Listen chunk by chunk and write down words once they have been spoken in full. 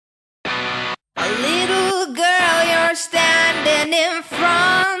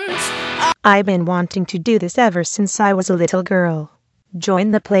I've been wanting to do this ever since I was a little girl.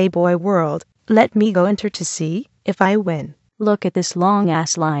 Join the Playboy world. Let me go enter to see if I win. Look at this long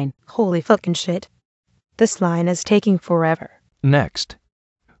ass line. Holy fucking shit. This line is taking forever. Next.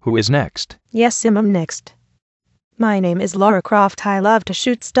 Who is next? Yes, I'm next. My name is Lara Croft. I love to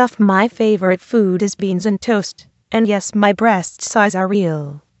shoot stuff. My favorite food is beans and toast. And yes, my breast size are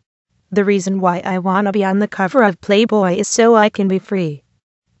real. The reason why I wanna be on the cover of Playboy is so I can be free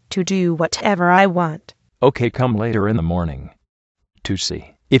to do whatever I want. Okay, come later in the morning to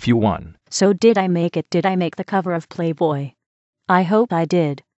see if you won. So did I make it? Did I make the cover of Playboy? I hope I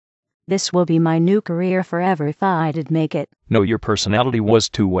did. This will be my new career forever if I did make it. No, your personality was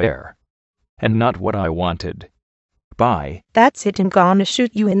too wear. And not what I wanted. Bye. That's it. I'm gonna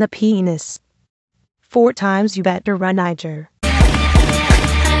shoot you in the penis. 4 times. You better run, Niger.